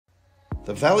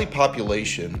The Valley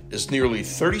population is nearly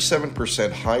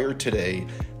 37% higher today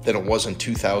than it was in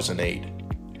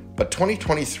 2008. But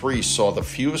 2023 saw the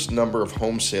fewest number of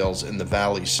home sales in the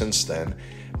Valley since then,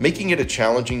 making it a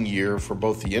challenging year for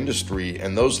both the industry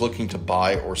and those looking to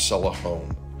buy or sell a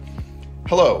home.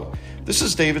 Hello, this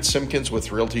is David Simkins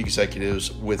with Realty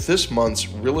Executives with this month's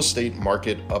real estate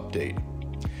market update.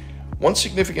 One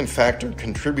significant factor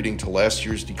contributing to last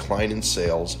year's decline in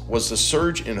sales was the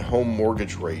surge in home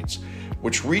mortgage rates,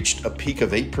 which reached a peak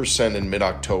of 8% in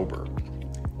mid-October,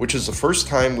 which is the first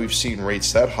time we've seen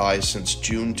rates that high since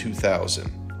June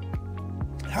 2000.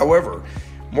 However,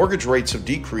 mortgage rates have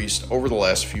decreased over the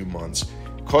last few months,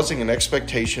 causing an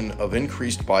expectation of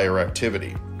increased buyer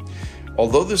activity.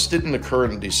 Although this didn't occur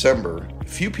in December,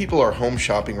 few people are home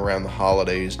shopping around the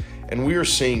holidays, and we are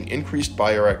seeing increased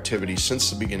buyer activity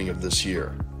since the beginning of this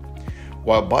year.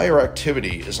 While buyer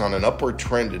activity is on an upward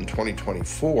trend in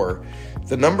 2024,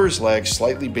 the numbers lag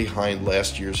slightly behind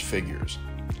last year's figures.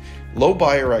 Low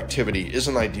buyer activity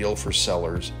isn't ideal for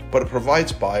sellers, but it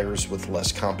provides buyers with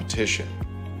less competition.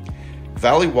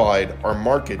 Valley-wide, our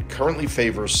market currently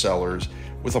favors sellers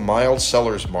with a mild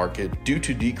seller's market due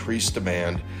to decreased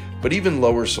demand, but even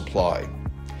lower supply.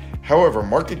 However,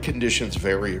 market conditions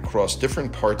vary across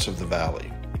different parts of the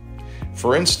Valley.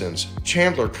 For instance,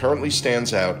 Chandler currently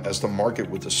stands out as the market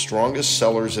with the strongest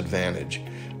seller's advantage,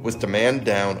 with demand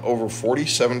down over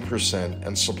 47%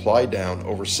 and supply down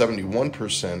over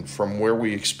 71% from where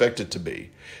we expect it to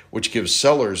be, which gives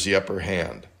sellers the upper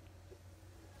hand.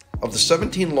 Of the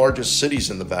 17 largest cities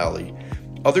in the Valley,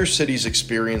 other cities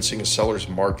experiencing a seller's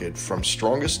market from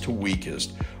strongest to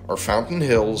weakest are Fountain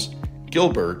Hills,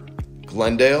 Gilbert,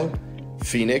 Glendale,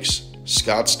 Phoenix,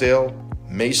 Scottsdale,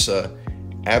 Mesa,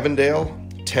 Avondale,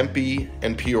 Tempe,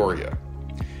 and Peoria.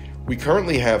 We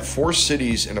currently have 4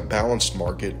 cities in a balanced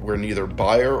market where neither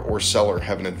buyer or seller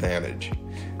have an advantage.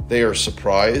 They are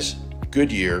Surprise,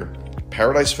 Goodyear,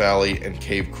 Paradise Valley, and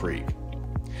Cave Creek.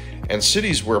 And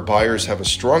cities where buyers have a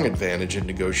strong advantage in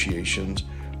negotiations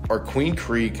are Queen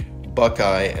Creek,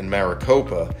 Buckeye, and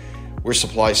Maricopa, where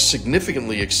supply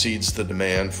significantly exceeds the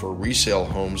demand for resale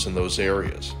homes in those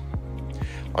areas.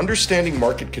 Understanding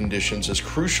market conditions is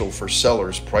crucial for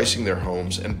sellers pricing their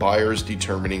homes and buyers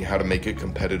determining how to make a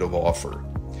competitive offer.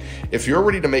 If you're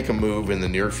ready to make a move in the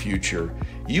near future,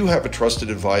 you have a trusted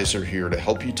advisor here to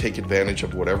help you take advantage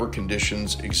of whatever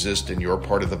conditions exist in your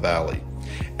part of the Valley.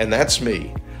 And that's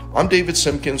me. I'm David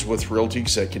Simkins with Realty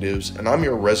Executives, and I'm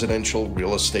your residential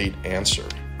real estate answer.